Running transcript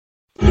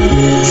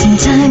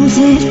Sometimes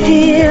it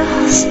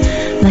feels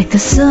like the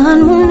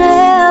sun will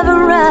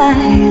never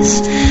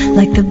rise,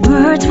 like the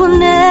birds will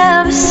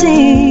never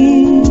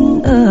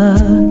sing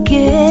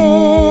again.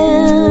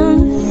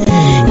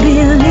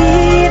 Believe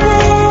in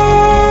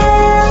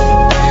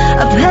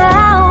a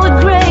power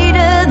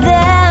greater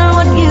than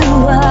what you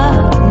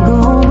are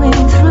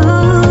going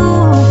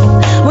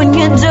through. When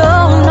you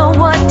don't know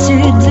what to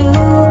do,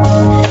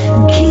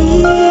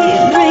 keep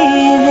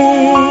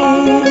breathing.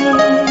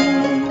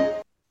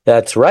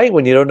 That's right.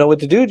 When you don't know what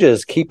to do,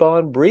 just keep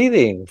on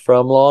breathing.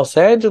 From Los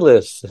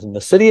Angeles, in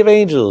the city of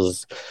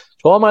angels.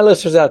 To all my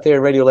listeners out there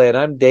in Radio Land,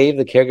 I'm Dave,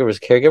 the caregiver's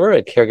caregiver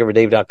at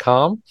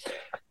caregiverdave.com.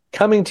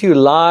 Coming to you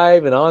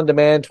live and on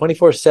demand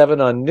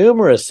 24/7 on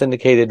numerous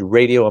syndicated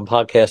radio and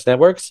podcast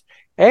networks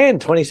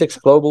and 26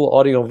 global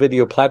audio and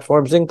video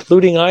platforms,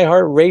 including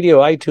iHeartRadio,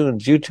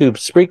 iTunes, YouTube,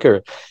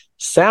 Spreaker,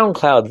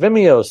 SoundCloud,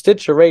 Vimeo,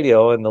 Stitcher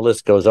Radio, and the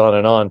list goes on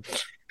and on.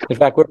 In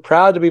fact, we're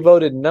proud to be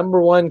voted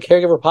 #1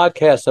 caregiver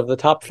podcast of the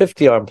top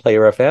 50 on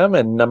Player FM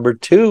and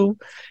 #2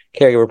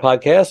 caregiver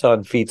podcast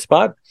on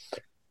FeedSpot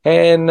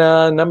and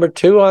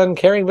 #2 on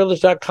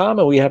caringvillage.com.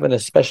 And we have an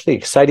especially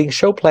exciting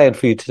show planned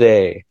for you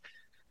today.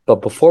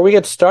 But before we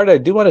get started, I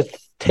do want to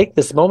take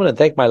this moment and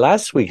thank my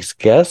last week's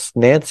guest,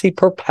 Nancy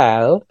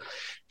Perpal.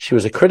 She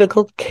was a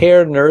critical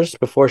care nurse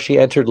before she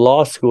entered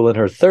law school in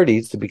her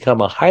 30s to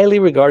become a highly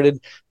regarded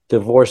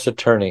divorce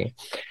attorney.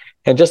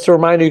 And just a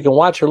reminder, you can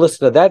watch or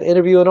listen to that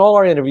interview and all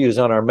our interviews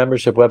on our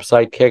membership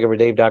website,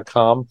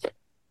 caregiverdave.com,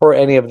 or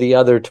any of the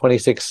other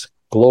 26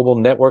 global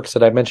networks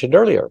that I mentioned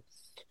earlier.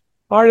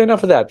 All right,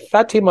 enough of that.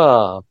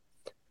 Fatima,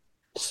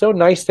 so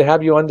nice to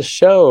have you on the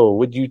show.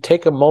 Would you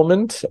take a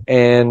moment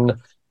and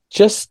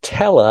just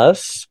tell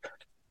us,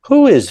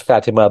 who is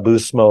Fatima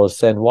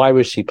Bustos and why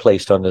was she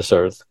placed on this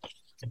earth?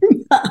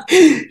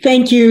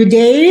 Thank you,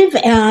 Dave,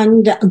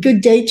 and a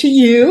good day to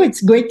you.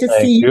 It's great to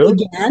see you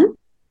again.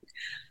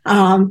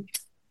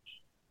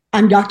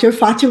 I'm Dr.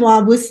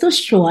 Fatima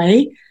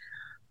Bustos-Choy.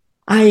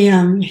 I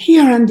am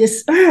here on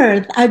this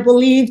earth, I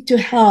believe, to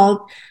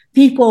help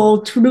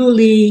people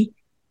truly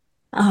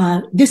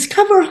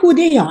discover who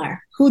they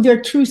are, who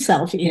their true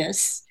self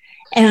is,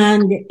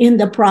 and in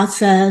the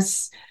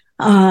process,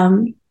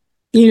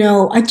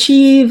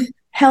 achieve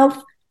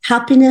health,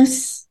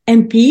 happiness,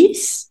 and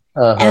peace,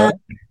 and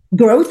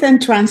growth and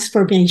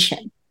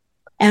transformation.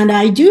 And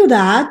I do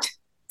that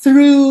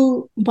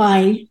through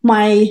my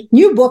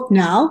new book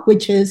now,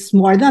 which is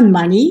More Than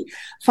Money,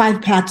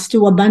 5 Paths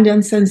to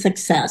Abundance and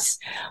Success,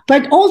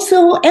 but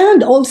also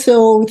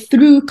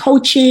through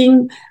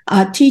coaching,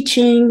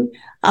 teaching,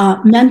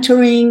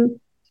 mentoring,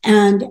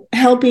 and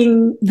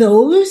helping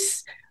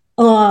those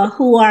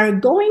who are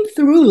going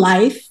through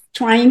life,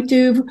 trying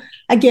to,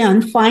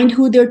 again, find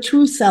who their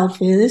true self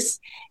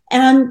is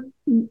and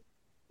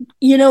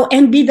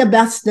be the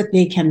best that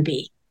they can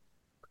be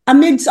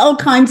amidst all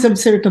kinds of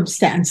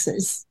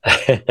circumstances.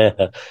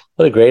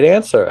 What a great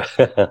answer.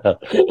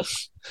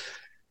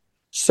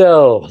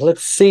 So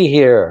let's see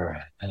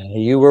here.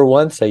 You were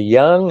once a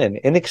young and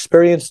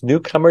inexperienced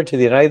newcomer to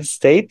the United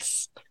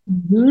States.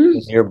 Mm-hmm.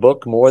 In your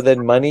book, More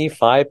Than Money,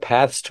 5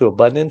 Paths to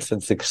Abundance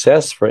and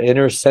Success for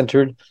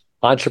Inner-Centered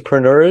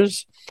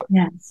Entrepreneurs.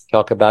 Yes.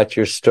 Talk about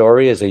your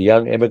story as a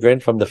young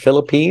immigrant from the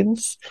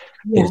Philippines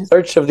in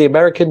search of the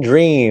American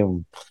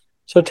dream.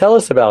 So tell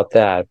us about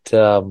that.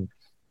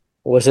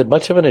 Was it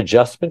much of an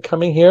adjustment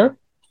coming here?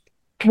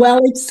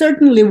 Well, it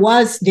certainly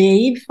was,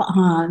 Dave.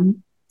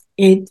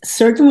 It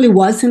certainly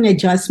was an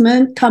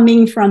adjustment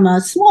coming from a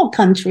small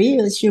country,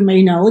 as you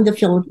may know, the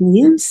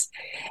Philippines,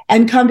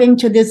 and coming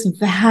to this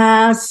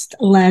vast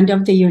land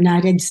of the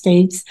United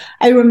States.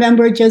 I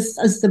remember just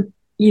as the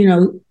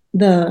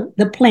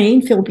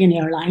plane, Philippine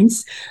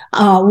Airlines,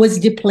 was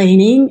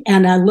deplaning,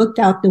 and I looked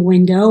out the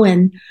window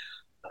and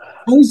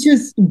I was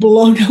just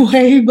blown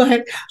away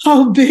by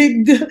how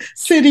big the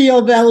city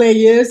of LA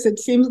is. It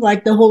seems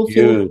like the whole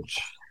Philippines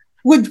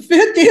would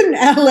fit in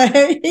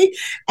LA.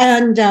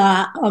 And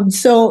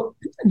so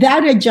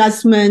that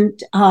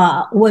adjustment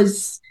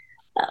was,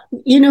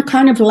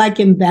 kind of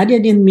like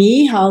embedded in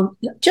me, how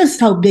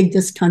big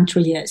this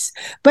country is.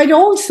 But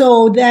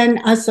also then,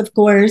 as of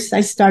course,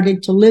 I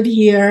started to live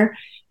here,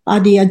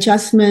 the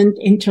adjustment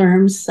in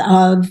terms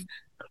of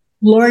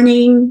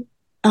learning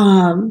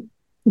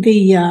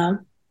the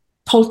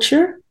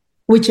culture,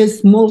 which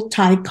is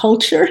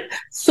multicultural,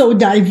 so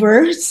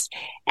diverse,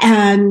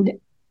 and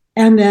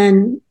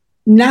then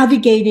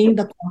navigating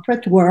the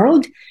corporate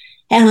world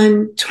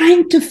and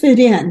trying to fit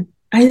in.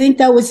 I think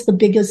that was the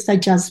biggest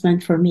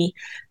adjustment for me,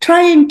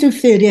 trying to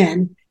fit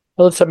in.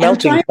 Well, it's a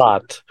melting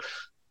pot.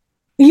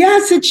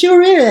 Yes, it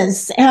sure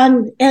is.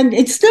 And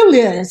it still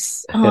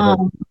is.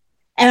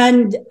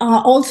 And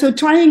also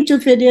trying to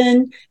fit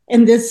in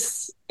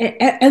this,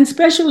 and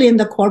especially in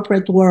the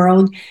corporate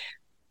world,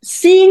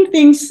 seeing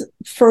things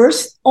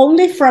first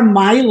only from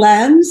my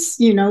lens,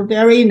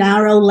 very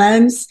narrow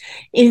lens,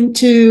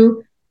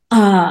 into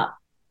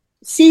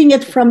seeing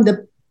it from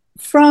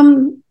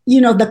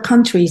the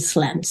country's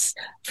lens,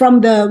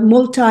 from the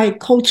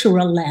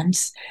multicultural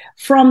lens,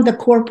 from the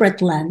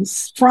corporate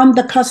lens, from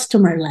the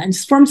customer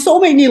lens, from so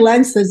many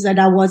lenses that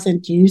I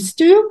wasn't used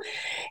to.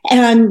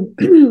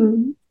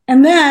 And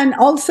and then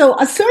also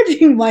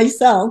asserting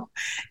myself,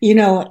 in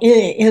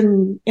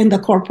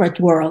the corporate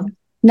world,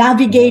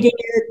 navigating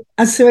it,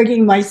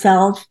 asserting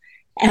myself,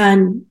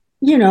 and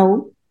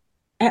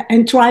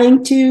and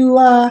trying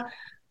to,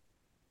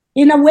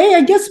 in a way,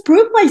 I guess,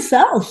 prove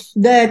myself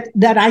that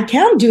I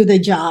can do the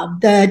job,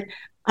 that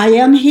I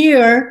am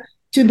here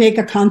to make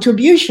a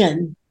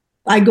contribution.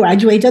 I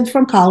graduated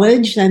from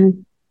college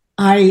and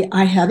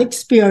I had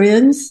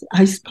experience.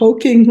 I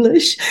spoke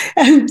English.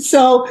 And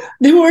so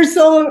there were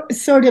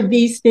sort of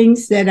these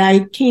things that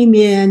I came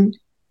in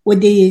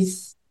with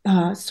these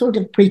sort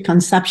of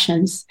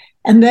preconceptions,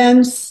 and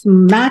then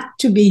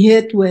smacked to be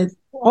hit with,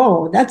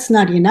 oh, that's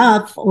not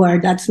enough, or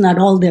that's not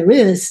all there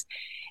is.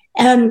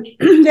 And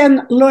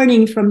then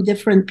learning from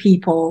different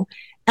people,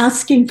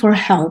 asking for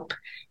help,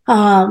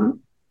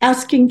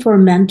 asking for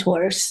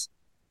mentors,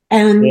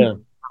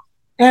 and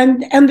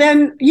then,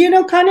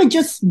 kind of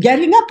just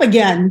getting up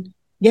again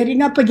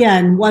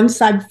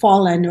once I've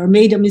fallen or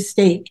made a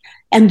mistake,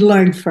 and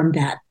learned from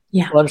that.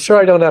 Yeah. Well, I'm sure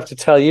I don't have to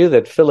tell you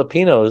that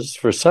Filipinos,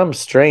 for some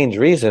strange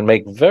reason,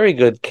 make very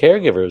good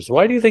caregivers.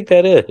 Why do you think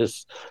that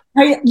is?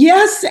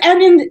 Yes,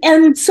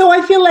 and so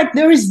I feel like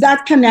there is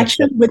that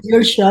connection with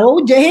your show,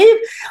 Dave,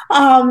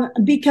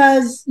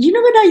 because you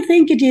know what I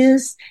think it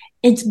is?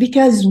 It's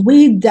because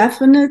we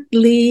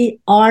definitely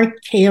are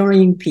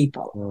caring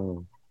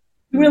people.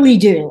 Really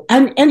do.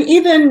 And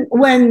even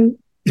when,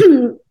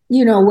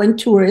 when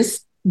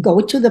tourists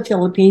go to the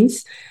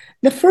Philippines,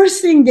 the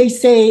first thing they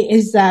say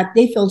is that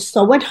they feel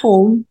so at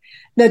home,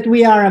 that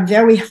we are a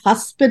very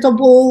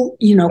hospitable,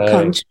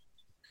 country,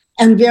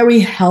 and very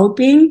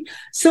helping.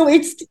 So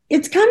it's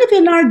kind of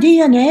in our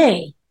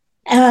DNA.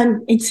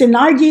 And it's in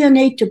our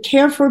DNA to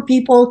care for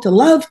people, to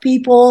love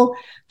people,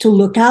 to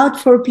look out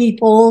for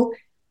people.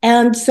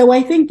 And so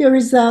I think there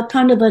is a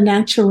kind of a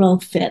natural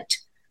fit.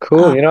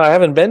 Cool. I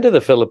haven't been to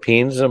the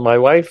Philippines, and my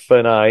wife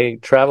and I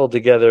travel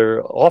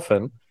together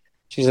often.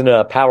 She's in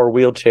a power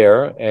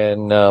wheelchair,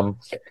 and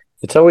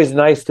it's always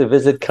nice to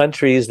visit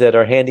countries that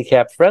are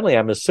handicap friendly.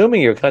 I'm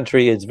assuming your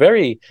country is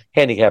very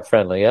handicap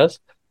friendly, yes?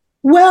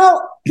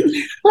 Well,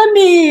 let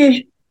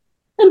me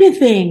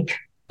think.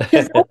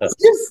 I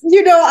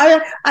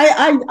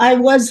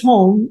was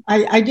home.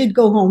 I did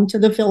go home to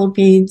the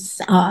Philippines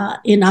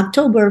in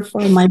October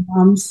for my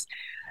mom's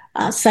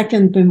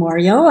second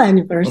memorial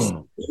anniversary.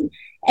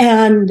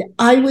 And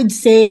I would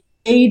say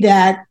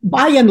that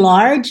by and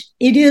large,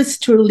 it is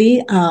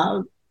truly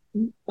a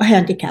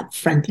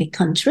handicap-friendly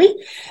country.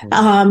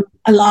 A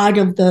lot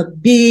of the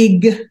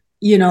big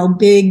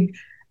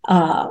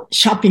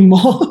shopping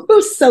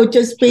malls, so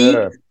to speak,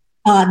 Sure.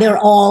 They're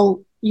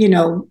all,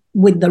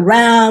 with the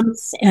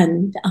ramps,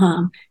 and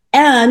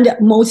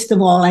most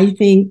of all, I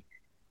think,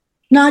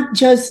 not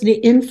just the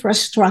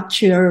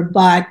infrastructure,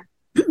 but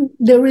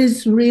there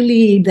is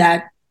really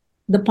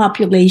the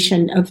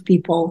population of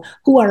people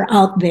who are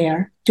out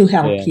there to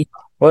help you.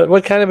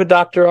 What kind of a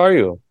doctor are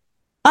you?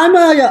 I'm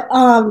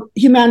a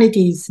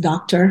humanities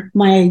doctor.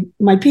 My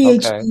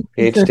PhD.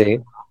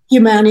 PhD.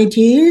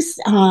 Humanities,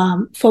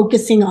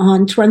 focusing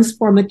on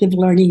transformative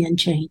learning and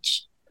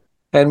change.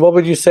 And what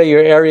would you say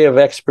your area of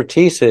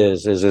expertise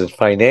is? Is it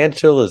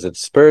financial? Is it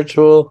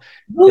spiritual?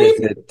 Is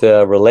it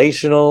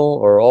relational,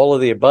 or all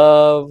of the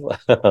above?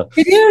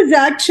 It is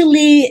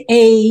actually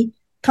a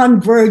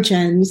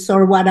convergence,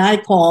 or what I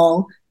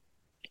call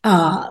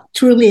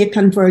truly a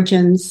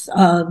convergence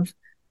of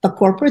the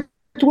corporate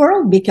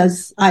world,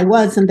 because I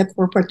was in the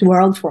corporate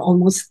world for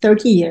almost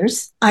 30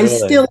 years. I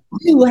still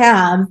do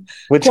have.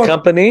 Which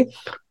company?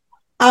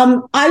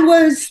 I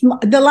was,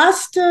 the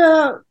last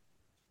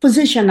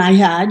position I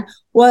had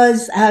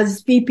was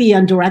as VP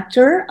and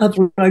Director of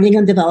Learning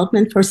and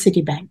Development for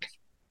Citibank.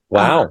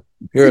 Wow.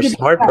 You're a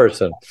smart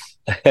person.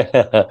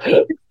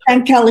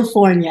 And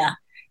California.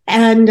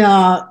 And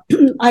I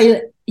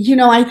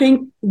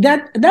think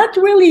that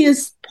really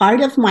is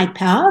part of my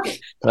path.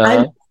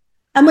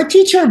 I'm a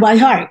teacher by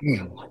heart.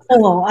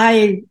 So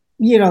I,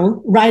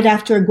 right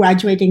after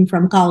graduating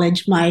from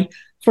college, my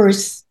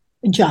first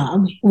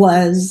job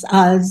was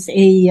as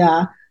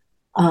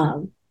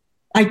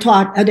I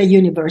taught at a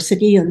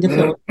university in the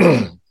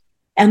Philippines.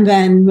 And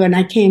then when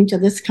I came to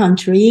this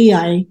country,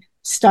 I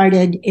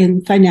started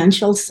in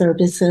financial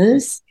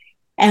services,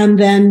 and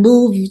then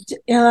moved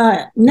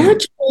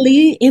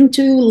naturally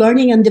into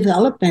learning and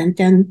development.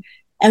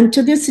 And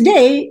to this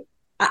day,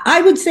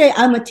 I would say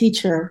I'm a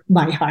teacher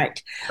by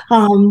heart.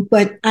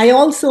 But I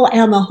also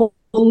am a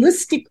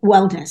holistic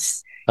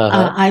wellness.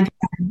 I've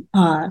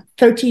had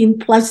 13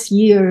 plus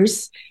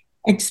years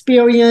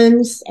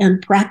experience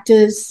and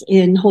practice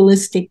in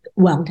holistic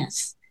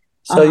wellness.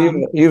 So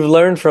you've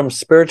learned from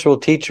spiritual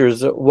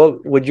teachers.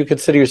 What would you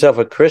consider yourself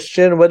a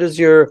Christian? What is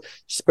your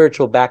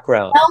spiritual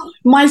background? Well,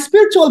 my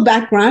spiritual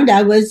background,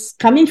 I was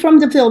coming from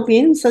the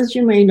Philippines, as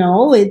you may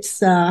know.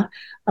 It's a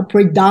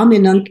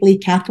predominantly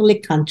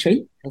Catholic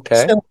country.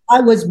 Okay. So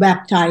I was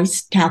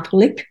baptized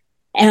Catholic.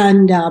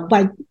 And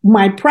but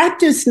my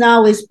practice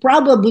now is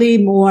probably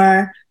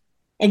more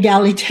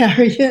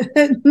egalitarian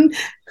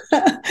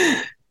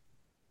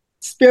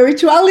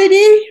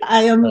spirituality.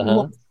 I am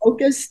more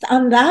focused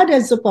on that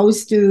as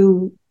opposed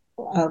to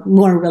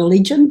more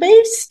religion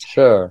based.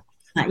 Sure.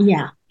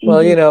 Yeah.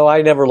 Well, you know,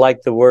 I never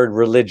liked the word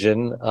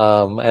religion,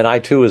 and I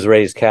too was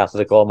raised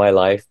Catholic all my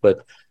life.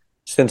 But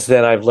since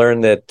then, I've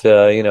learned that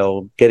you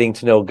know, getting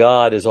to know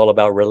God is all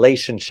about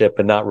relationship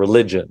and not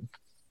religion.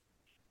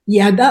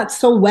 Yeah, that's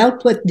so well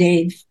put,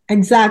 Dave.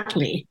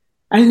 Exactly.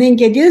 I think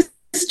it is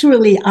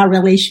truly our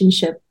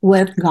relationship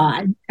with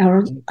God,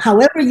 or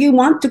however you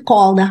want to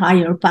call the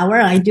higher power.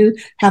 I do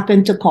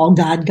happen to call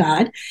God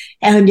God,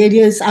 and it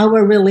is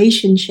our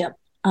relationship.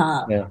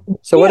 Yeah.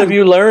 So what have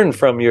you learned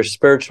from your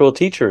spiritual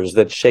teachers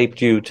that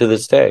shaped you to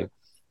this day?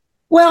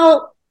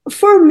 Well,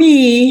 for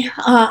me,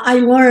 I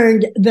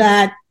learned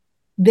that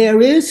there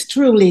is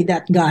truly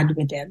that God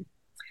within.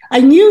 I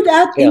knew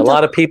that. Yeah, a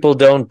lot of people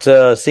don't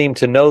seem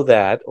to know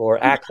that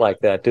or act like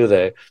that, do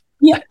they?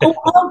 Yeah.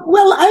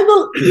 Well, I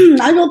will.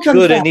 I will confess.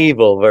 Good and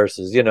evil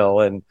versus, you know,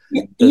 and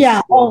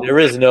yeah. There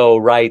is no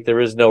right, there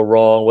is no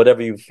wrong.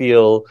 Whatever you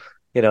feel,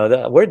 you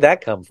know, where'd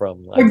that come from?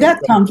 Where'd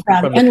that come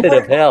from? From the pit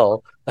of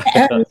hell.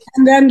 and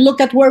then look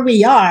at where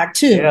we are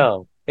too. Yeah.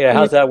 Yeah.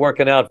 How's that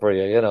working out for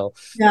you? You know?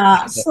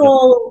 Yeah.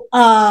 So,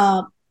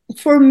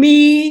 for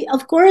me,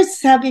 of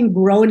course, having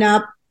grown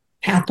up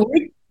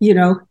Catholic, you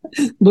know,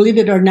 believe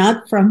it or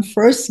not, from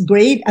first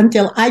grade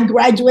until I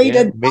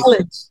graduated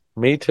college.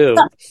 Me too.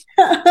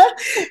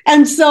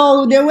 And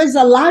so there was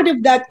a lot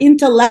of that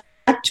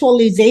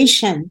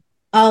intellectualization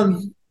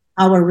of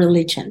our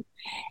religion.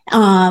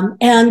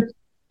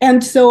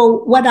 And so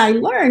what I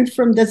learned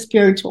from the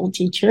spiritual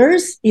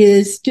teachers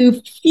is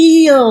to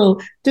feel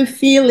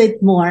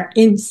it more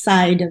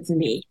inside of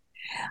me.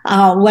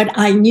 What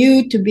I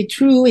knew to be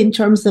true in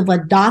terms of a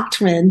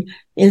doctrine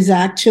is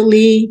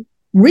actually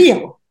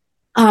real.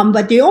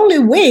 But the only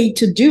way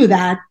to do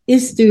that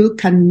is to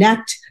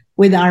connect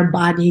with our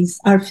bodies,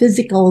 our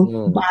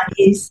physical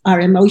bodies, our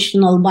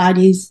emotional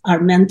bodies, our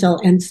mental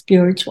and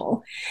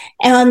spiritual.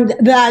 And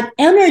that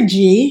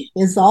energy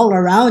is all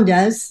around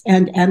us,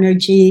 and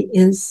energy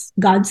is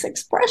God's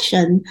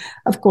expression,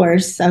 of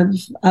course, of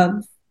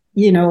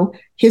you know,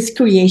 his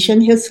creation,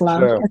 his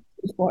love, and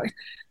so forth.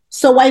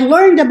 So I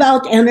learned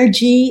about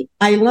energy.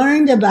 I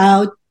learned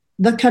about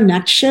the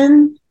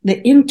connection,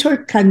 the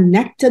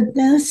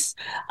interconnectedness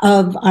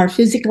of our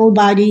physical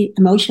body,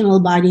 emotional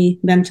body,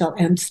 mental,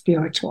 and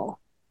spiritual.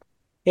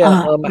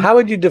 Yeah. How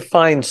would you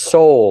define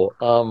soul?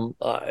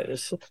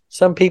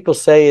 Some people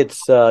say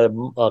it's a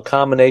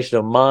combination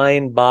of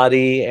mind,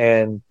 body,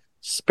 and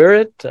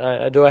spirit.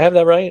 Do I have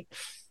that right?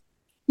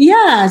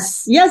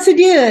 Yes, it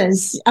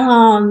is.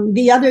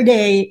 The other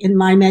day in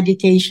my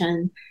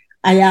meditation,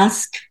 I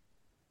asked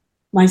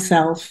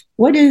myself,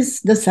 what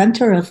is the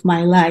center of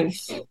my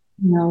life?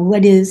 You know,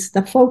 what is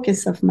the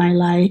focus of my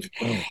life?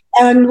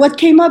 And what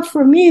came up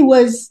for me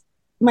was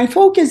my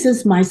focus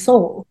is my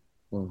soul.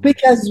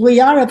 Because we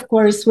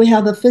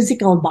have a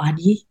physical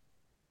body.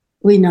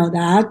 We know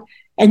that.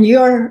 And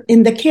you're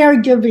in the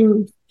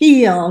caregiving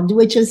field,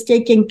 which is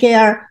taking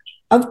care,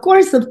 of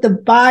course, of the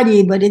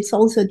body, but it's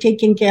also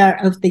taking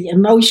care of the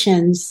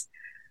emotions,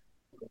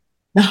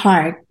 the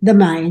heart, the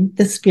mind,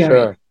 the spirit.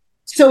 Sure.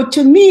 So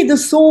to me, the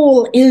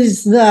soul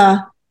is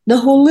the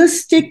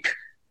holistic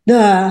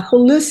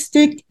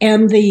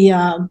and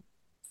the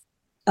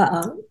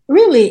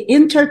really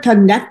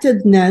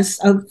interconnectedness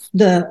of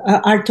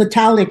our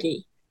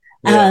totality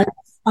as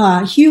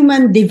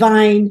human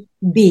divine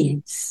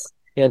beings.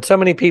 Yeah, and so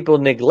many people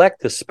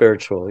neglect the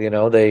spiritual. You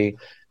know, they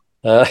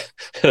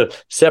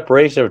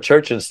separation of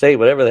church and state,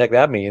 whatever the heck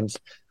that means.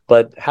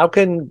 But how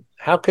can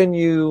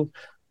you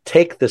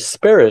take the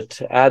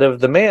spirit out of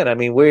the man? I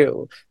mean,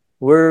 we're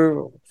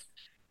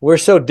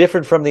so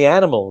different from the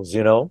animals,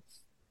 you know.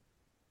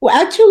 Well,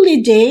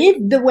 actually,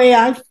 Dave, the way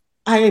I've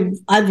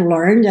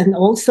learned and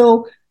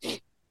also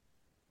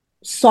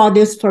saw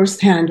this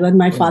firsthand when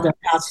my father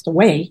passed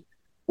away,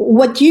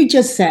 what you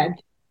just said,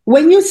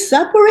 when you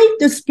separate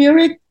the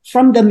spirit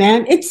from the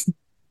man, it's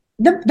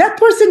that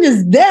person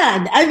is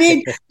dead. I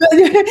mean,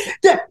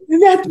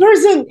 that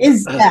person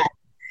is dead.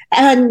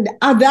 And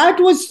that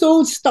was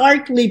so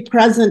starkly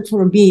present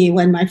for me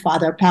when my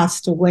father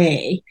passed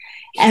away.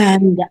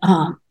 And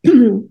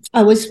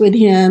I was with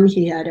him.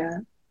 He had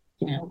a,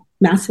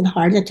 massive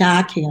heart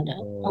attack. He had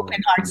an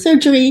open heart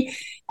surgery.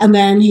 And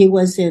then he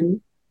was in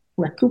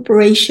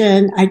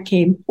recuperation. I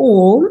came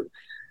home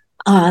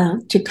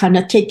to kind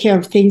of take care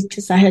of things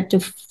because I had to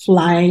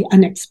fly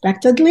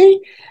unexpectedly.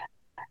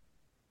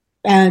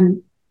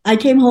 And I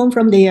came home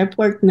from the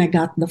airport and I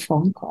got the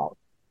phone call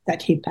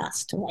that he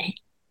passed away.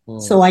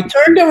 So I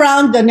turned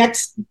around the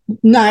next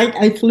night.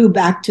 I flew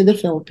back to the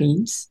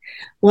Philippines,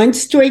 went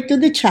straight to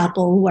the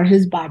chapel where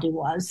his body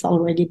was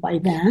already by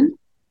then.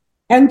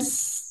 And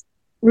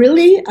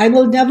really, I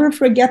will never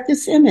forget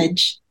this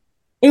image.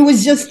 It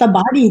was just a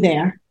body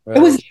there. Right.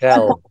 It was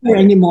not there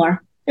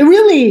anymore.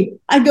 really,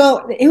 I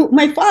go,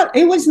 my father,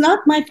 it was not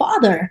my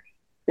father.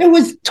 There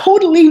was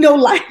totally no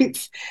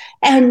life.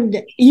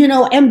 And,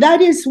 and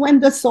that is when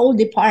the soul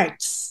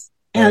departs.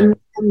 And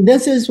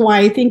this is why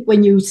I think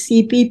when you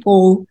see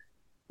people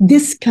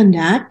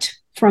disconnect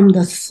from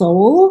the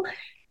soul,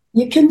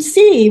 you can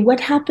see what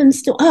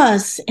happens to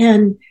us.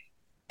 And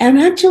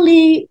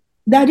actually,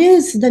 that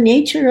is the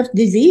nature of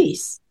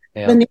disease.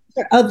 Yeah. The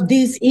nature of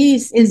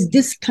disease is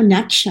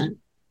disconnection.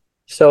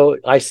 So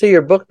I see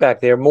your book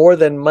back there, More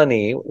Than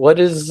Money. What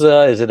is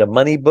it a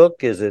money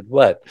book? Is it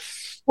what?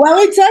 Well,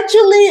 it's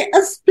actually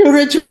a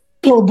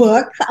spiritual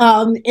book.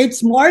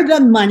 It's More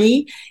Than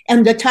Money.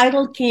 And the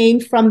title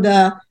came from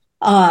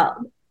a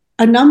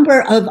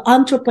number of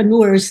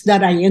entrepreneurs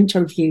that I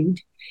interviewed.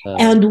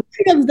 And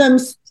one of them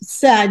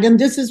said, and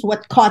this is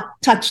what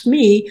touched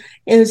me,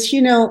 is,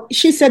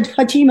 she said,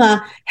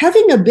 Fatima,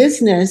 having a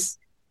business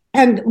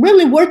and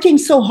really working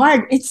so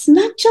hard, it's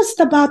not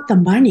just about the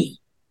money.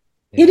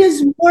 Yeah. It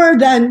is more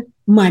than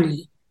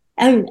money.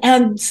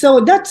 And so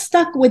that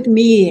stuck with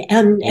me.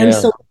 And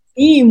so the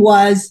theme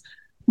was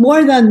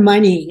more than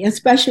money,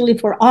 especially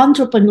for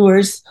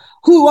entrepreneurs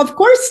who, of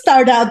course,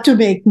 start out to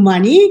make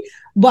money,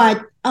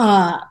 but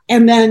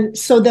and then,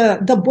 so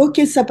the book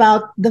is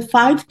about the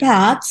 5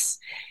 paths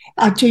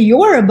to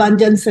your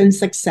abundance and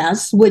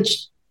success,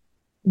 which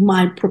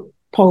my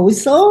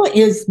proposal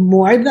is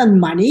more than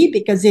money,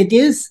 because it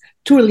is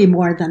truly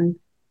more than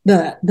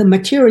the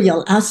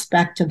material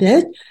aspect of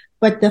it.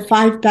 But the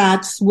 5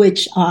 paths,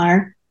 which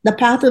are the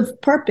path of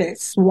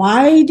purpose.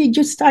 Why did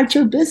you start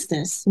your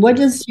business? What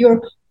is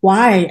your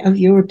why of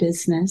your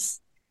business?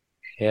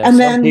 Yeah, and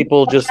some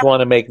people just want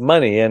to make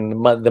money,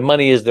 and the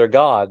money is their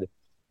God.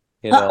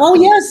 Oh,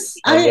 yes.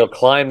 And they'll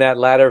climb that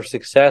ladder of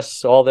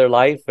success all their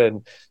life,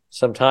 and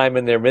sometime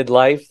in their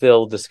midlife,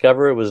 they'll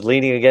discover it was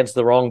leaning against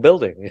the wrong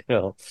building.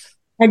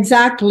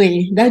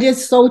 Exactly. That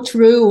is so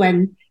true.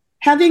 And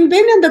having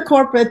been in the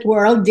corporate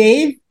world,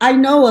 Dave, I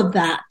know of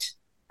that.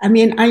 I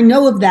mean, I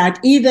know of that,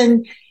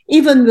 even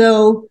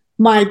though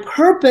my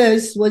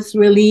purpose was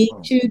really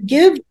to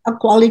give a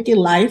quality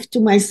life to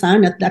my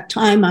son. At that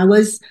time, I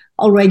was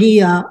already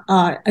a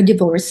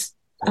divorced,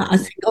 a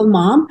single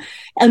mom.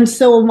 And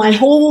so my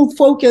whole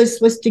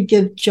focus was to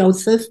give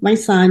Joseph, my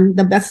son,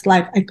 the best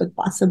life I could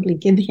possibly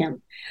give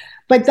him.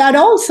 But that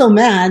also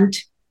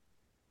meant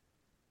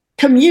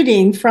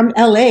commuting from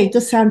LA to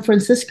San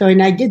Francisco.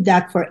 And I did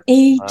that for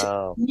 8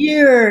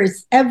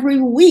 years, every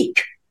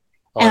week.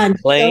 On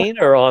plane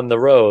or on the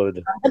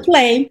road? On the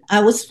plane. I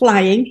was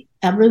flying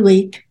every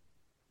week,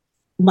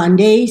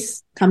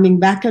 Mondays, coming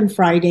back on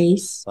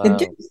Fridays. Wow. It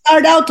didn't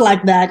start out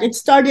like that. It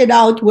started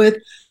out with,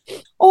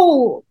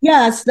 oh,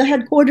 yes, the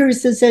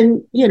headquarters is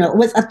in,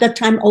 was at that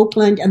time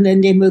Oakland, and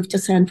then they moved to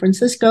San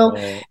Francisco.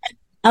 Right.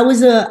 I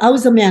was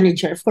a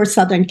manager for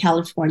Southern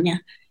California.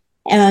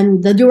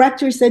 And the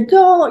director said,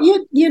 "No,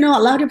 you know, a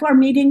lot of our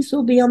meetings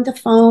will be on the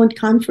phone,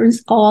 conference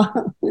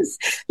calls.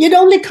 You'd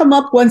only come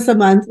up once a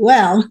month."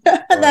 Well,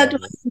 that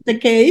wasn't the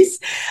case.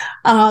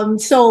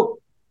 So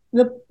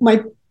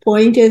my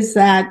point is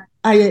that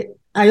I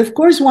of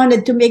course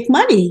wanted to make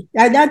money.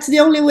 That's the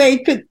only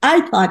way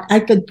I thought I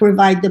could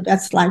provide the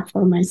best life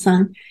for my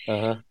son.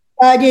 Uh-huh.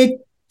 But it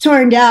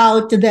turned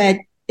out that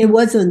it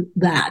wasn't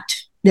that.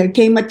 There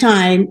came a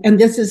time, and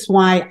this is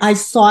why I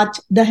sought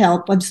the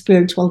help of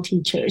spiritual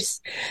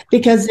teachers,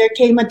 because there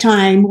came a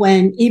time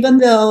when, even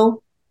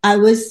though I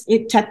was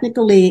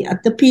technically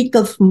at the peak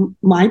of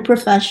my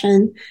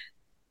profession,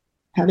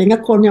 having a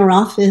corner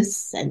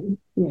office and,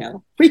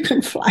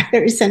 frequent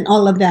flyers and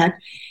all of that,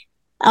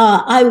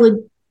 I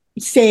would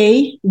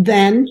say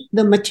then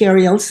the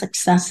material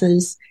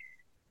successes,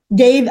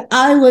 Dave,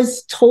 I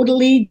was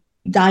totally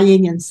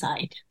dying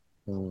inside.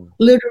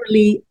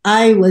 Literally,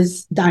 I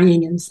was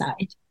dying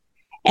inside.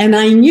 And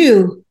I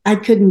knew I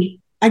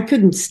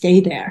couldn't stay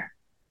there.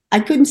 I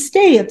couldn't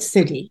stay at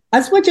Citi.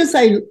 As much as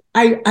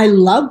I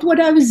loved what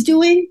I was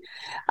doing,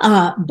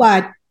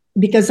 but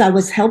because I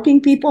was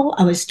helping people,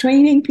 I was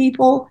training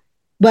people,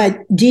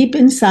 but deep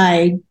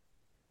inside,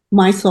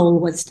 my soul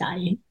was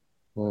dying.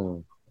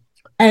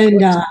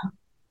 And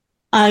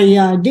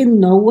I didn't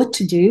know what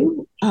to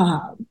do.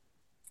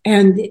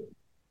 And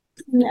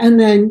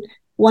then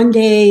one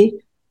day,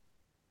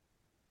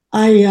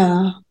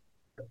 I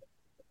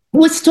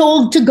was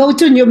told to go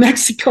to New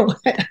Mexico.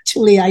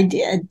 Actually, I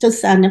did, to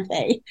Santa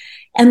Fe.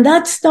 And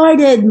that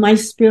started my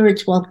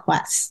spiritual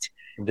quest.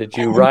 Did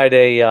you ride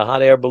a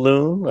hot air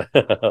balloon?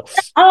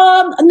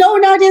 No,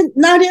 not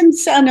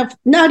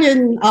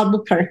in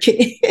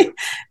Albuquerque,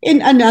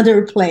 in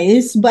another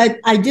place. But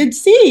I did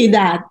see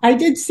that. I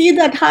did see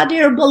that hot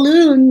air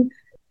balloon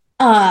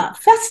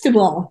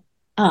festival.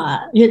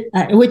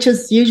 Which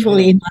is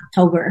usually in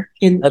October.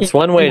 That's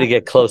one way to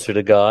get closer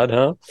to God,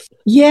 huh?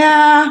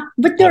 Yeah,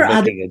 but there are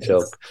others, a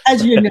joke.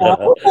 as you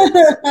know.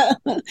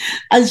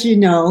 As you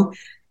know.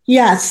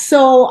 Yes,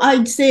 so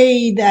I'd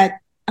say that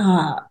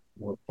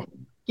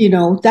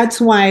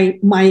That's why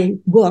my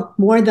book,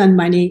 More Than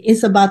Money,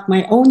 is about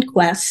my own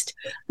quest,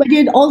 but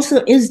it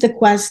also is the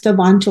quest of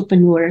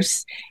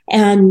entrepreneurs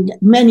and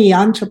many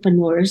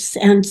entrepreneurs.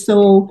 And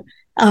so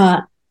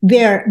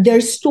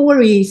their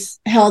stories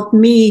help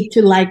me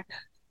to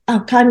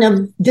kind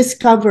of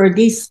discover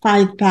these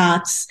 5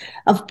 paths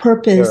of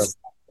purpose. Sure.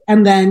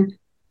 And then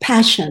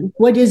passion.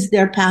 What is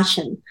their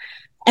passion?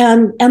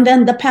 And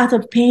then the path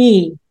of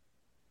pain.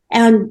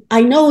 And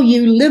I know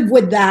you live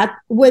with that,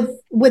 with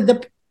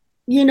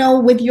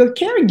your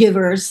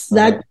caregivers,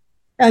 that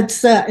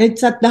it's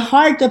at the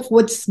heart of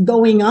what's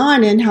going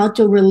on and how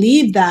to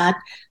relieve that.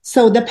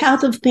 So the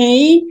path of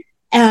pain,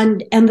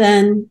 and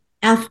then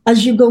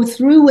as you go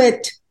through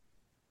it,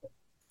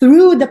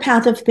 through the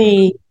path of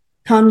pain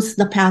comes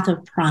the path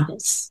of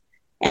promise.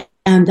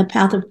 And the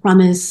path of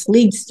promise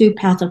leads to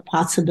path of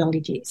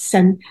possibilities.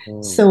 And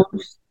so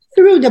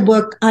through the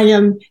book, I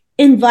am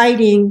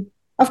inviting,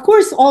 of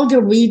course, all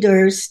the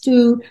readers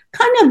to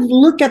kind of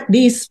look at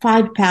these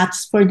 5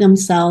 paths for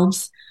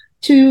themselves,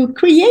 to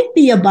create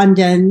the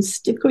abundance,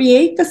 to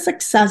create the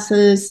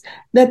successes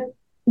that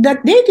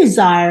they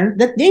desire,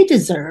 that they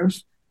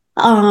deserve,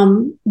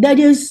 that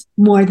is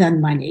more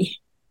than money.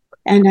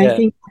 And I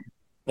think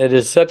it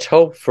is such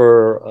hope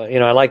for,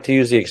 I like to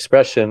use the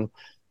expression,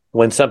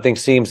 when something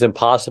seems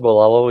impossible,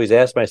 I'll always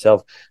ask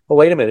myself, well,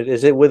 wait a minute,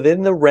 is it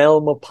within the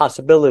realm of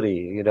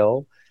possibility,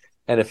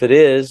 And if it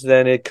is,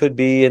 then it could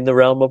be in the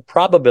realm of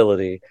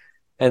probability.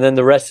 And then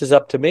the rest is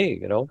up to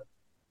me,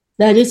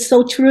 That is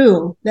so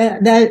true.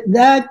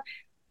 That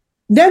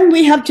then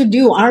we have to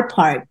do our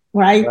part,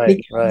 right?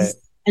 Right.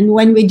 And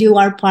when we do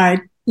our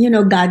part,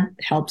 God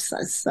helps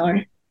us,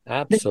 or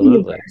absolutely,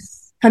 the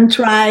universe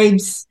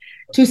contrives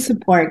to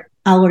support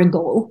our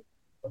goal.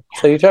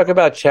 So you talk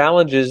about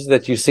challenges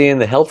that you see in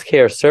the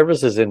healthcare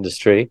services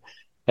industry.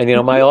 And,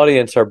 my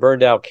audience are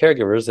burned out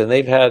caregivers, and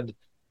they've had,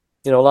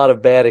 a lot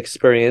of bad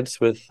experience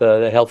with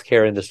the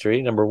healthcare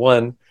industry. Number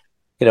one,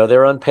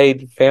 they're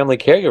unpaid family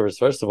caregivers.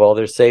 First of all,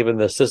 they're saving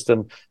the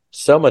system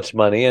so much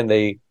money, and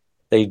they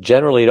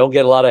generally don't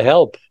get a lot of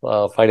help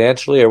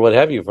financially or what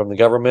have you from the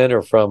government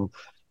or from,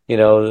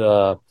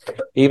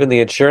 even the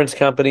insurance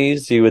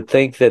companies. You would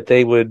think that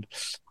they would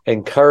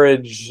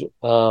encourage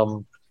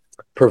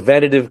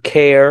preventative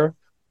care,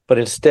 but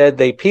instead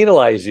they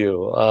penalize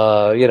you.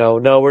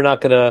 No, we're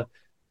not going to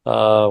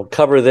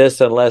cover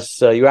this unless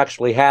you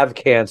actually have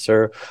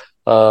cancer.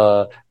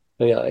 We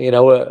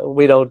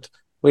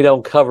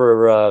don't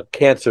cover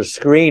cancer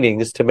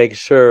screenings to make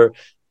sure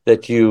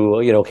that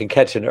you can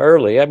catch it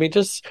early. I mean,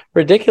 just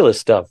ridiculous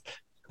stuff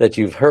that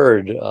you've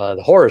heard,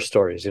 the horror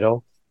stories.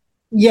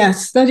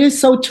 Yes, that is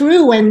so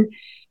true, and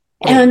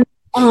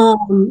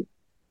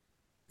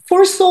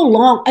for so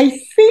long, I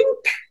think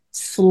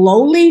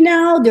slowly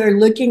now they're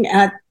looking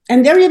at,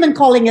 and they're even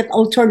calling it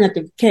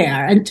alternative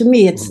care. And to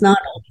me, it's not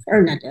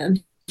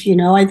alternative.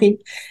 I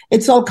think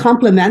it's all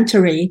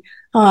complementary.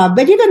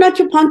 But even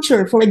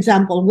acupuncture, for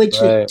example, which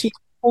to the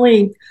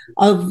point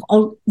of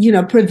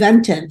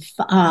preventive,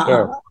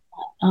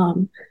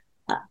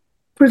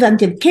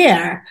 preventive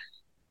care,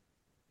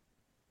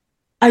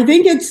 I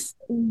think it's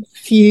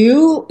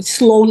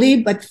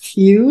slowly, but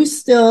few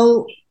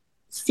still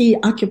see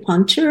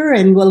acupuncture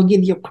and will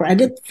give you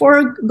credit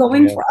for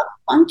going for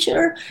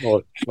acupuncture.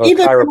 Or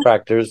even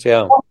chiropractors,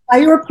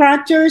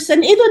 chiropractors.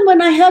 And even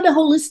when I had a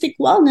holistic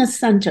wellness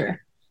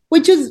center,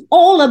 which is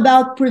all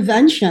about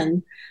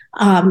prevention.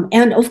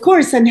 And of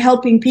course, and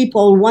helping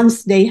people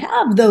once they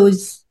have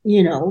those,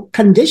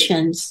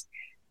 conditions.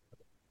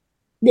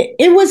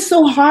 It was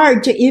so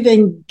hard to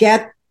even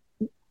get,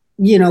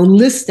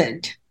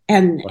 listed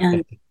and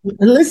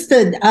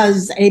listed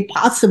as a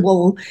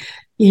possible,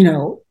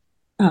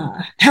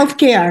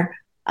 healthcare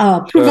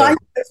provider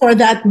for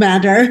that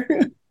matter.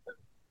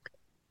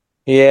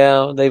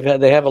 Yeah,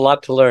 they have a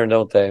lot to learn,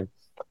 don't they?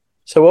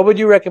 So what would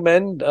you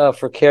recommend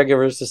for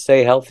caregivers to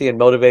stay healthy and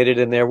motivated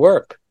in their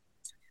work?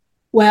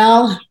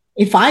 Well,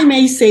 if I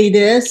may say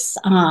this,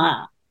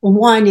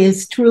 one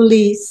is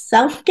truly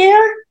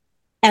self-care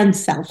and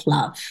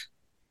self-love.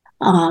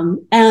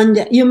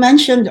 And you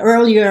mentioned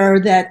earlier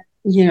that,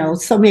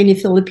 so many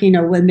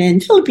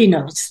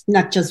Filipinos,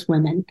 not just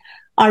women,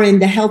 are in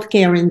the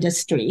healthcare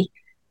industry.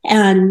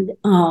 And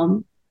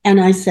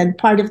I said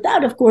part of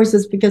that, of course,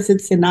 is because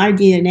it's in our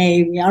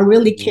DNA. We are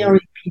really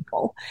caring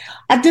people.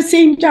 At the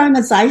same time,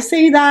 as I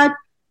say that,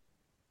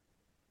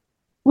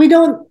 we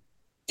don't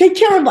take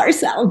care of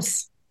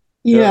ourselves,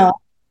 you know.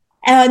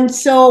 And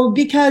so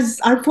because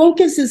our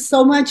focus is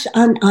so much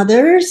on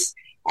others,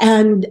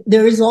 and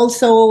there is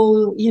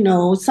also,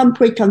 some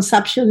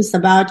preconceptions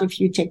about if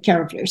you take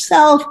care of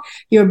yourself,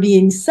 you're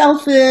being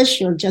selfish,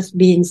 you're just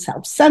being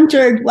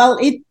self-centered. Well,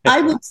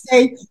 I would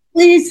say,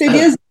 please, it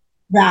is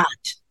that.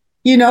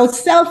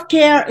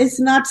 Self-care is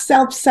not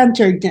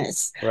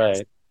self-centeredness.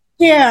 Right.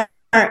 Care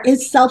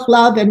is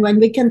self-love. And when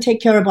we can take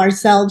care of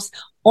ourselves,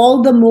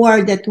 all the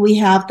more that we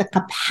have the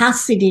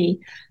capacity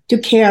to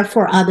care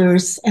for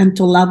others and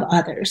to love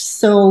others.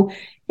 So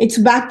it's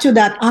back to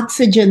that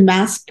oxygen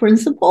mask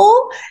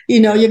principle.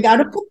 You got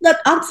to put that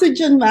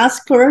oxygen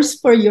mask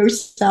first for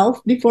yourself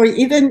before you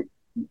even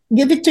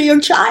give it to your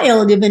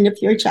child, even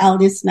if your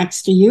child is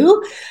next to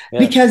you,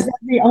 because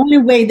that's the only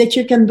way that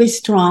you can be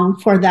strong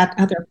for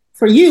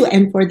you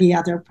and for the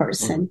other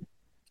person. Mm-hmm.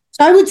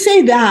 So I would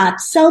say that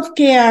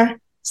self-care,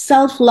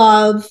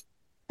 self-love,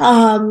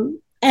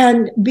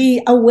 and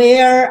be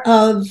aware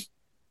of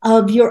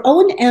your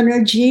own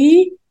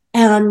energy,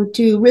 and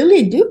to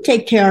really do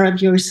take care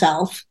of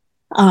yourself.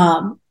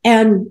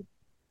 And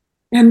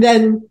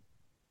then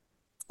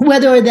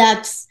whether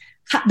that's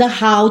the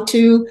how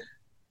to,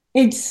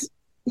 it's,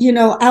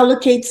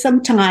 allocate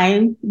some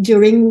time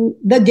during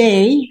the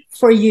day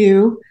for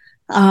you,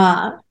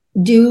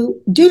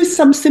 do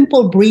some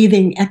simple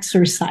breathing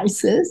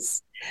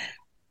exercises,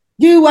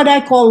 do what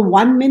I call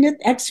 1 minute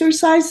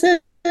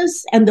exercises.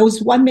 And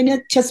those 1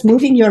 minute, just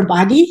moving your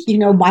body,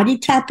 body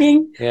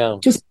tapping to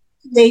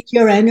stimulate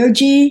your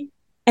energy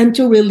and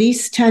to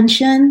release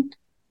tension.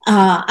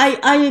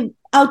 I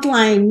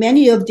outline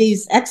many of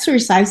these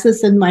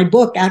exercises in my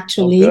book,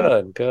 actually.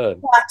 Oh,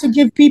 good. To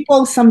give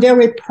people some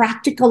very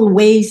practical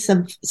ways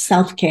of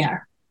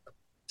self-care.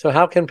 So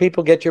how can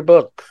people get your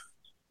book?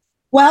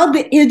 Well,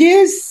 it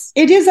is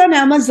on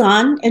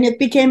Amazon, and it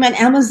became an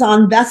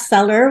Amazon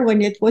bestseller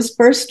when it was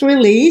first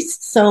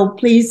released. So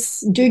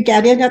please do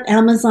get it at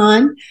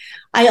Amazon.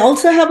 I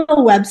also have a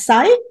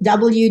website,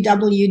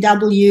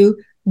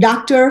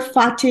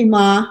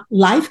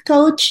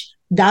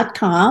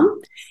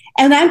 www.drfatimalifecoach.com.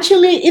 And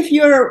actually, if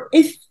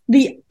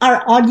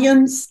our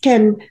audience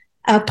can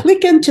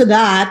click into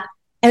that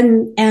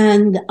and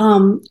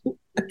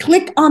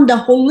click on the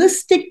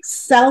holistic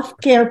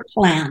self-care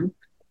plan.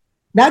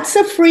 That's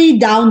a free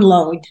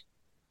download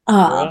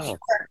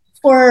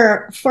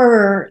for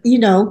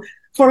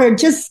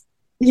just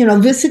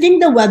visiting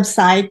the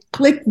website.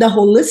 Click the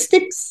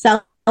holistic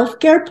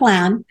self-care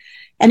plan,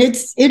 and it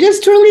is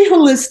truly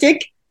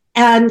holistic,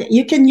 and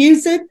you can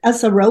use it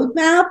as a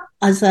roadmap,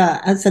 as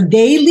a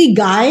daily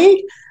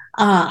guide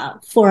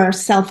for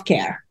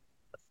self-care.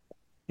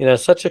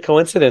 Such a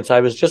coincidence. I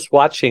was just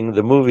watching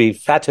the movie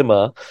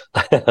Fatima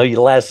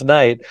last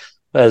night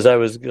as I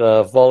was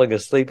falling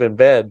asleep in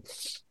bed.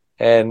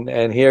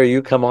 And here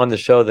you come on the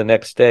show the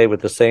next day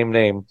with the same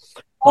name.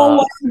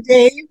 Oh,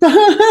 Dave.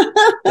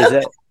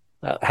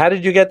 How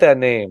did you get that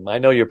name? I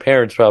know your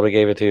parents probably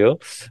gave it to you.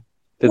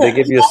 Did they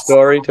give you a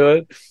story to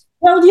it?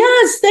 Well,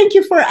 yes. Thank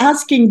you for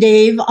asking,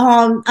 Dave.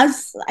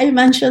 As I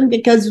mentioned,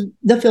 because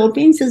the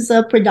Philippines is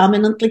a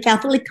predominantly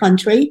Catholic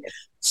country,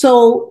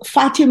 so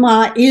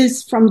Fatima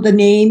is from the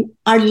name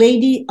Our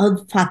Lady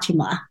of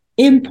Fatima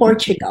in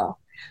Portugal,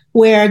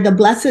 where the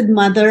Blessed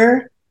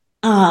Mother,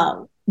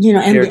 and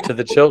to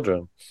the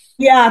children.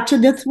 Yeah, to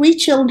the 3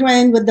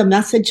 children with the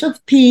message of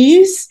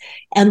peace.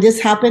 And this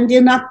happened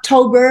in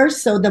October,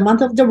 so the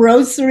month of the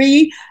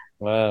Rosary.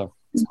 Wow. I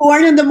was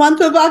born in the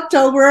month of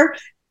October.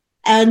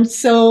 And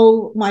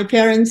so my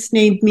parents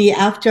named me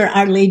after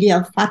Our Lady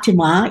of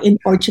Fatima in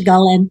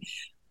Portugal. And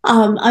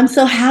I'm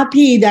so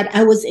happy that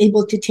I was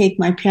able to take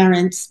my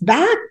parents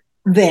back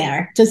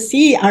there to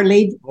see Our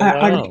Lady, Our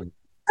Lady of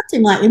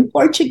Fatima in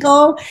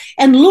Portugal,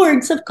 and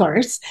Lourdes, of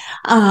course.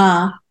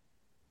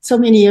 So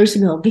many years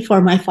ago,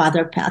 before my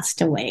father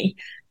passed away.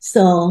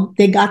 So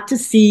they got to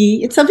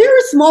see, it's a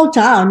very small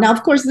town. Now,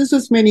 of course, this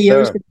was many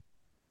years ago.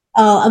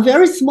 A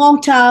very small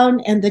town,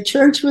 and the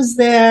church was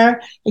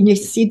there, and you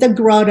see the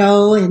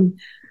grotto. And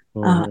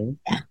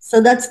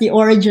so that's the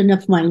origin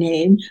of my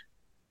name.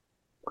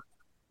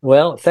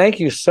 Well,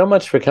 thank you so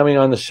much for coming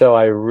on the show.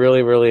 I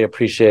really, really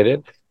appreciate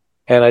it.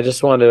 And I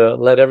just want to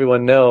let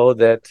everyone know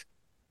that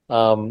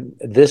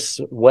this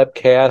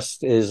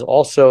webcast is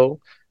also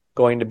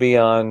going to be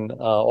on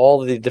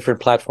all the different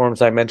platforms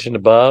I mentioned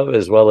above,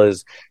 as well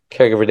as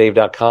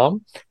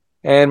caregiverdave.com.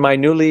 And my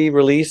newly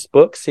released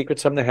book,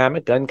 Secrets from the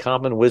Hammock,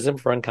 Uncommon Wisdom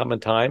for Uncommon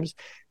Times,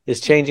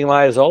 is changing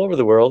lives all over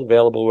the world,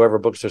 available wherever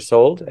books are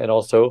sold, and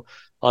also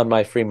on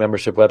my free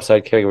membership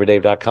website,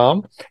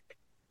 caregiverdave.com.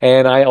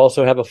 And I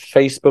also have a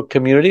Facebook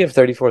community of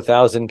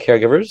 34,000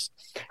 caregivers,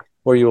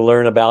 where you will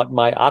learn about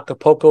my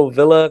Acapulco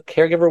Villa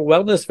Caregiver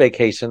Wellness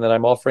Vacation that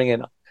I'm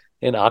offering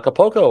in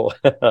Acapulco.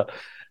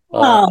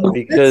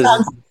 Because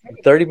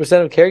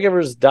 30% of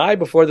caregivers die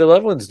before their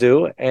loved ones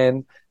do.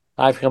 And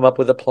I've come up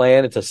with a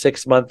plan. It's a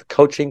 6-month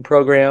coaching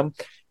program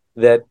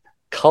that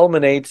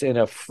culminates in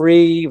a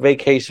free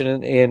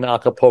vacation in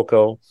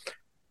Acapulco.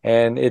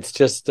 And it's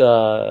just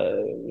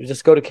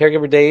go to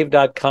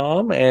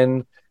caregiverdave.com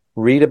and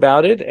read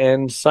about it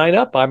and sign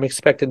up. I'm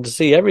expecting to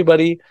see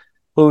everybody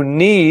who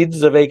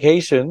needs a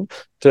vacation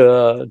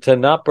to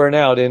not burn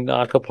out in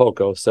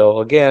Acapulco. So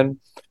again,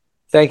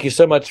 thank you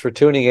so much for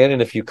tuning in.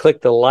 And if you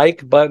click the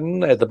like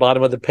button at the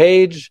bottom of the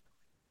page,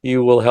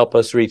 you will help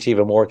us reach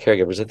even more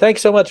caregivers. And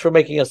thanks so much for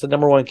making us the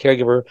 #1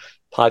 caregiver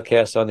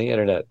podcast on the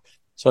internet.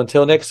 So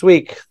until next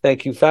week,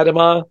 thank you,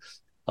 Fatima.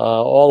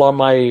 All of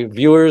my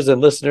viewers and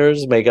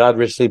listeners, may God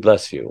richly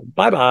bless you.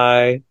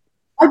 Bye-bye.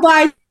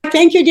 Bye-bye.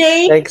 Thank you,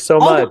 Dave. Thanks so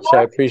much.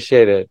 I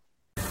appreciate it.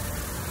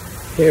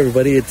 Hey,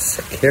 everybody.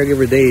 It's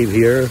Caregiver Dave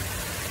here.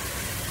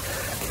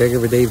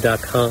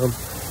 caregiverdave.com.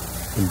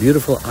 In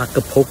beautiful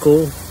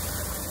Acapulco.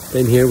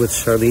 Been here with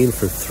Charlene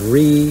for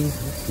 3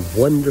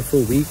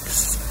 wonderful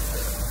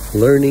weeks,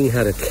 learning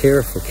how to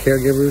care for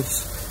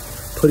caregivers,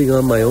 putting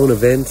on my own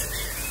event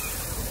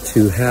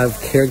to have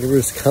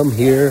caregivers come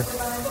here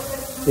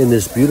in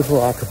this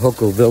beautiful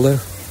Acapulco villa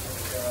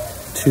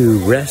to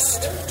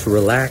rest, to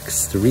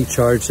relax, to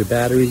recharge the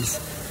batteries,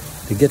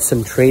 to get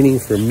some training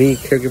from me,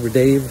 Caregiver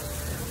Dave.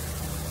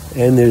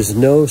 And there's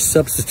no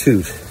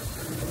substitute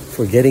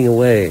for getting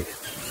away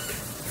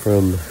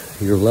from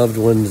your loved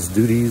one's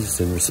duties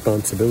and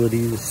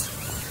responsibilities.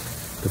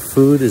 The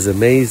food is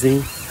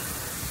amazing.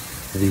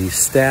 The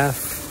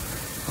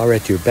staff are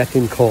at your beck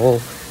and call.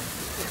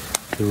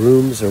 The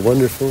rooms are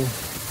wonderful.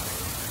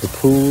 The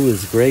pool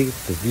is great.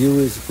 The view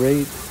is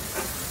great.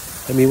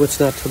 I mean, what's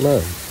not to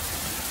love?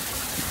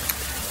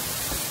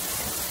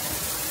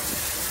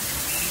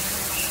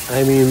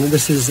 I mean,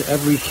 this is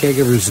every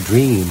caregiver's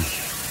dream,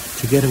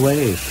 to get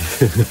away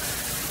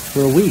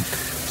for a week.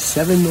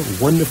 7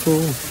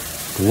 wonderful,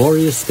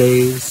 glorious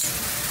days,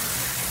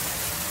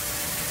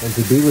 and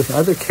to be with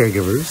other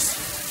caregivers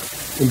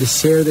and to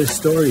share their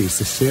stories,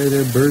 to share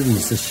their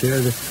burdens, to share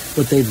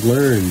what they've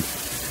learned,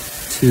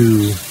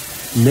 to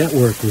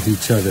network with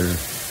each other.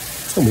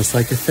 It's almost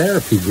like a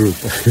therapy group.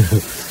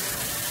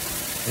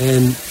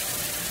 And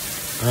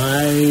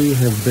I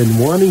have been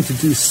wanting to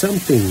do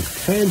something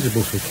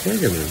tangible for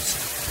caregivers,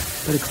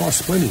 but it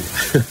costs money.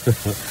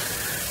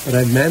 But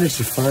I've managed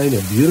to find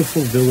a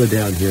beautiful villa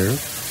down here,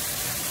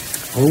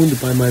 owned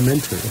by my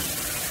mentor.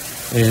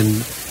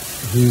 And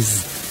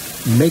he's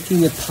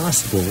making it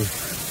possible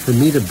for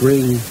me to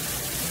bring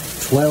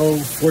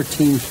 12,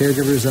 14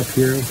 caregivers up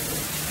here.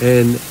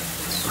 And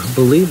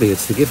believe me,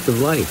 it's the gift of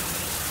life.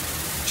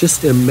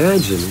 Just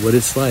imagine what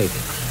it's like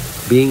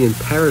being in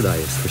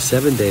paradise for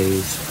 7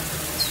 days,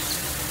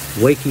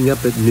 waking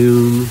up at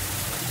noon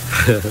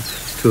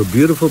to a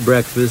beautiful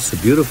breakfast, a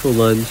beautiful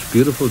lunch,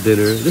 beautiful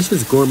dinner. This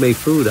is gourmet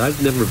food.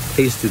 I've never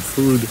tasted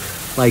food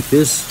like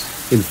this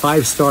in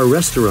 5-star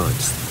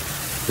restaurants.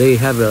 They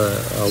have a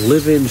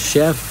live-in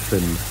chef,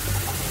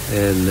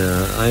 and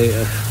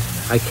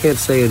I can't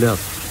say enough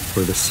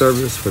for the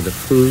service, for the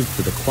food,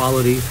 for the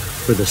quality,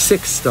 for the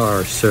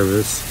 6-star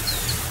service.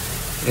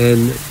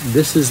 And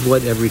this is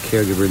what every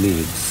caregiver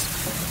needs.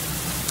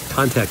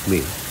 Contact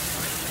me,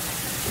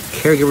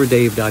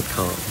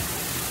 caregiverdave.com.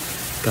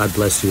 God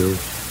bless you,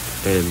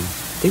 and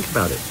think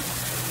about it.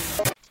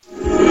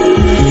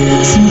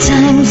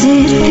 Sometimes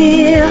it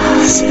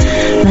feels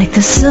like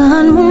the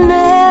sun will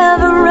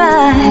never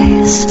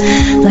rise,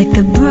 like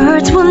the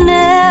birds will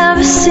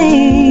never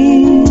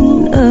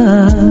sing.